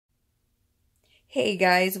Hey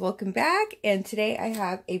guys, welcome back, and today I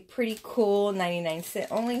have a pretty cool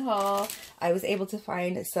 99-cent only haul. I was able to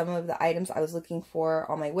find some of the items I was looking for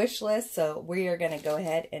on my wish list, so we are going to go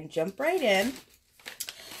ahead and jump right in.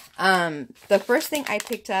 The first thing I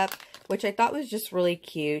picked up, which I thought was just really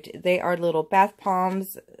cute, they are little bath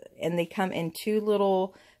bombs, and they come in two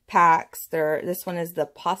little packs. This one is the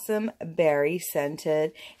Possum Berry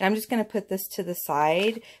scented, and I'm just going to put this to the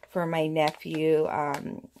side for my nephew,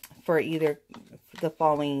 for either the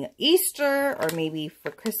following Easter or maybe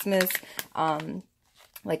for Christmas,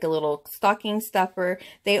 like a little stocking stuffer.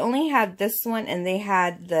 They only had this one, and they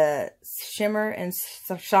had the shimmer and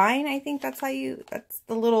shine. I think that's that's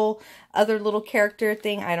the other little character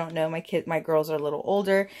thing. I don't know. My girls are a little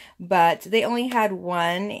older, but they only had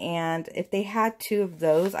one, and if they had two of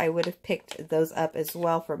those, I would have picked those up as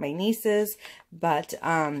well for my nieces, but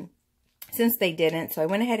since they didn't, so I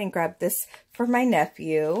went ahead and grabbed this for my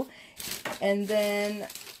nephew. And then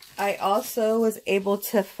I also was able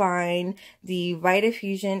to find the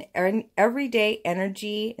Vitafusion Everyday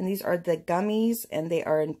Energy, and these are the gummies, and they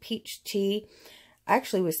are in peach tea. I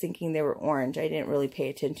actually was thinking they were orange. I didn't really pay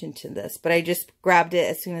attention to this, but I just grabbed it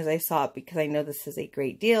as soon as I saw it because I know this is a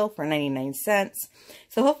great deal for 99 cents.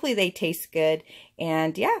 So hopefully they taste good,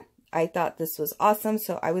 and yeah, I thought this was awesome,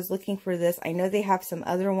 so I was looking for this. I know they have some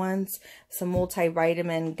other ones, some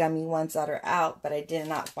multivitamin gummy ones that are out, but I did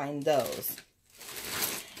not find those.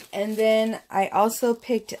 And then I also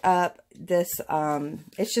picked up this,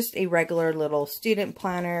 it's just a regular little student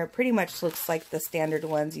planner. Pretty much looks like the standard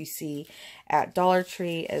ones you see at Dollar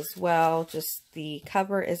Tree as well. Just the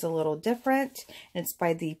cover is a little different, and it's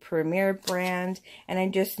by the Premier brand, and I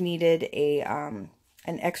just needed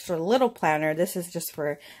an extra little planner. This is just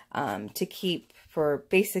for to keep for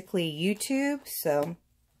basically YouTube, so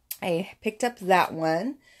I picked up that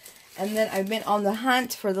one. And then I've been on the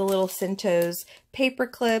hunt for the little Centos paper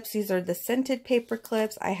clips. These are the scented paper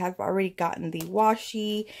clips. I have already gotten the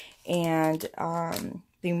washi and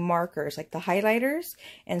the markers, like the highlighters,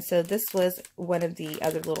 and so this was one of the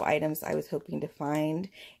other little items I was hoping to find.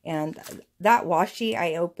 And that washi,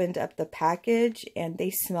 I opened up the package and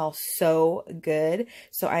they smell so good,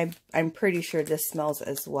 so I'm pretty sure this smells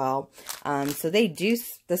as well. So the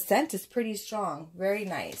scent is pretty strong, very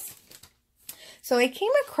nice. So I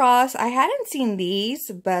came across, I hadn't seen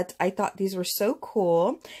these, but I thought these were so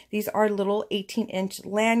cool. These are little 18-inch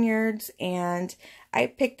lanyards, and I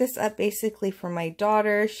picked this up basically for my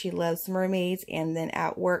daughter. She loves mermaids, and then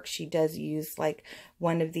at work she does use like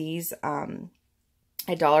one of these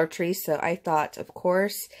at Dollar Tree. So I thought, of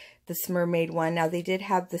course, this mermaid one. Now they did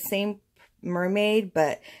have the same mermaid,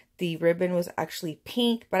 but the ribbon was actually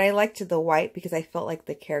pink, but I liked the white because I felt like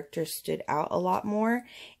the character stood out a lot more.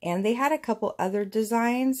 And they had a couple other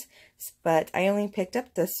designs, but I only picked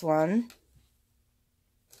up this one.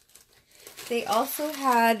 They also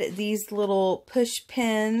had these little push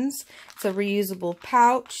pins. It's a reusable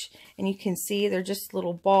pouch, and you can see they're just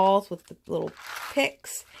little balls with the little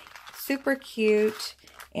picks. Super cute,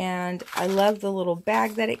 and I love the little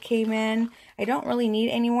bag that it came in. I don't really need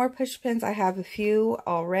any more push pins. I have a few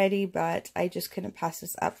already, but I just couldn't pass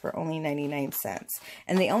this up for only 99 cents.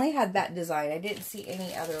 And they only had that design. I didn't see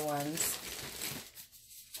any other ones.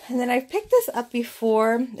 And then I've picked this up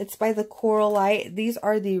before. It's by the Coral Light. These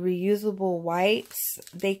are the reusable wipes.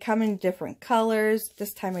 They come in different colors.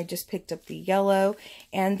 This time I just picked up the yellow.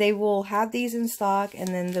 And they will have these in stock, and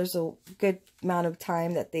then there's a good amount of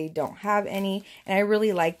time that they don't have any. And I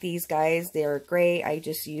really like these guys. They're great. I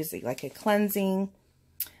just use it like a cleansing.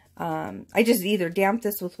 I just either damp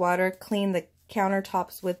this with water, clean the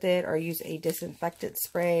countertops with it, or use a disinfectant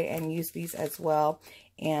spray and use these as well.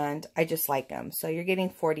 And I just like them. So you're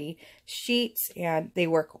getting 40 sheets, and they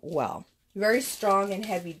work well. Very strong and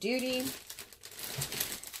heavy duty.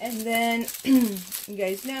 And then, you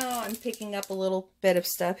guys know, I'm picking up a little bit of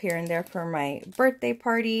stuff here and there for my birthday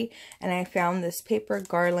party. And I found this paper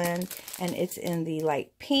garland, and it's in the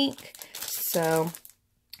light pink. So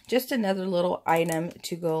just another little item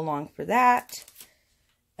to go along for that.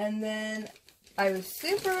 And then I was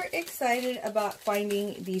super excited about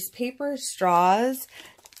finding these paper straws.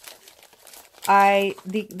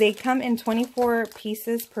 They come in 24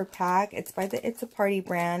 pieces per pack. It's by the It's a Party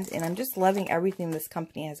brand, and I'm just loving everything this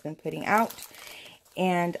company has been putting out.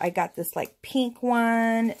 And I got this like pink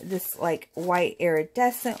one, this like white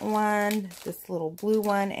iridescent one, this little blue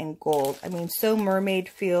one, and gold. I mean, so mermaid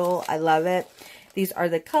feel. I love it. These are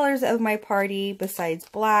the colors of my party besides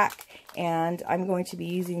black, and I'm going to be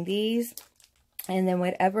using these. And then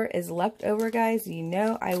whatever is left over, guys, you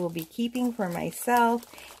know I will be keeping for myself.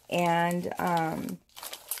 And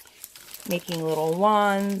making little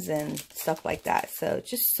wands and stuff like that. So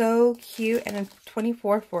just so cute, and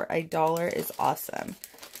 $24 for $1 is awesome.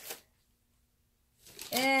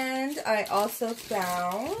 And I also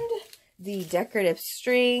found the decorative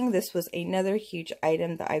string. This was another huge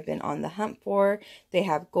item that I've been on the hunt for. They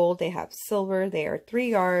have gold, they have silver, they are 3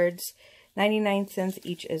 yards, 99 cents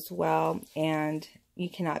each as well, and you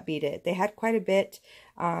cannot beat it. They had quite a bit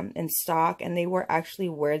in stock, and they were actually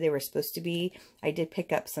where they were supposed to be. I did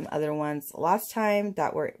pick up some other ones last time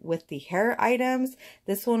that were with the hair items.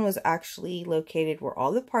 This one was actually located where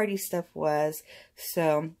all the party stuff was.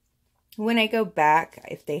 So when I go back,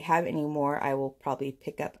 if they have any more, I will probably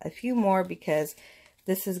pick up a few more, because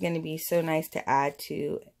this is going to be so nice to add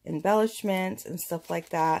to embellishments and stuff like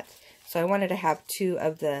that. So I wanted to have two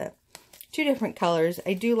different colors.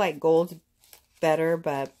 I do like gold better,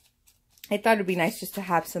 but I thought it'd be nice just to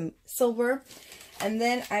have some silver. And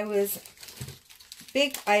then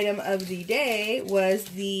big item of the day was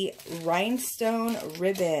the rhinestone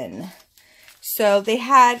ribbon. So they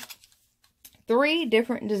had 3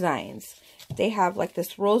 different designs. They have like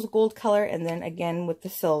this rose gold color, and then again with the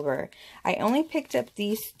silver. I only picked up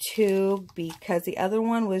these 2 because the other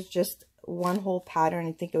one was just one whole pattern.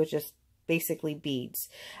 I think it was just basically beads.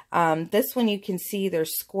 This one you can see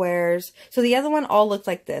there's squares. So the other one all looked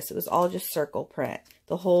like this. It was all just circle print,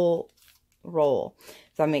 the whole roll,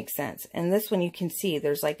 if that makes sense. And this one you can see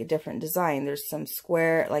there's like a different design. There's some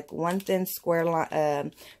square, like one thin square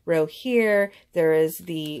row here. There is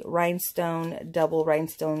the rhinestone, double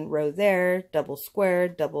rhinestone row there, double square,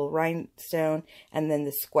 double rhinestone, and then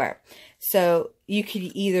the square. So you could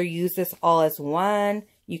either use this all as one.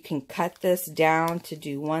 You can cut this down to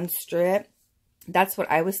do one strip. That's what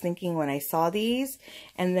I was thinking when I saw these.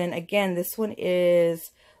 And then again, this one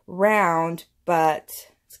is round, but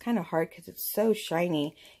it's kind of hard because it's so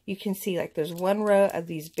shiny. You can see like there's one row of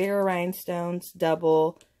these bigger rhinestones,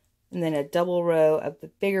 double, and then a double row of the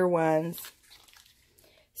bigger ones.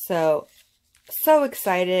 So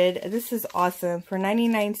excited. This is awesome. For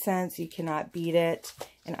 99 cents, you cannot beat it.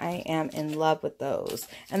 And I am in love with those.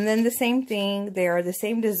 And then the same thing, they are the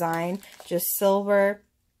same design, just silver.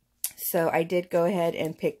 So I did go ahead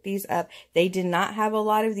and pick these up. They did not have a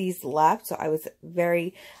lot of these left, so I was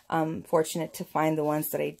very fortunate to find the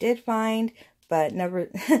ones that I did find, but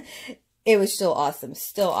never, it was still awesome,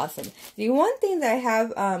 still awesome. The one thing that I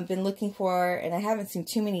have been looking for, and I haven't seen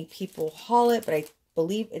too many people haul it, but I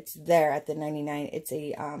believe it's there at the 99, it's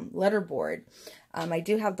a letter board. I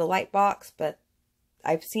do have the light box, but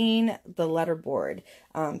I've seen the letter board.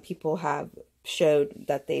 People have showed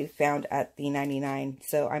that they found at the 99.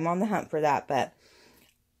 So I'm on the hunt for that. But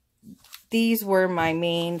these were my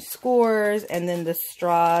main scores. And then the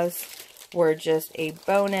straws were just a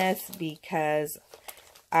bonus because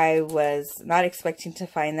I was not expecting to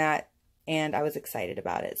find that. And I was excited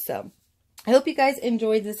about it. So I hope you guys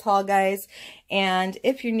enjoyed this haul, guys. And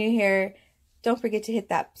if you're new here, don't forget to hit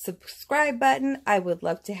that subscribe button. I would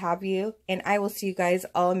love to have you. And I will see you guys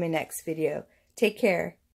all in my next video. Take care.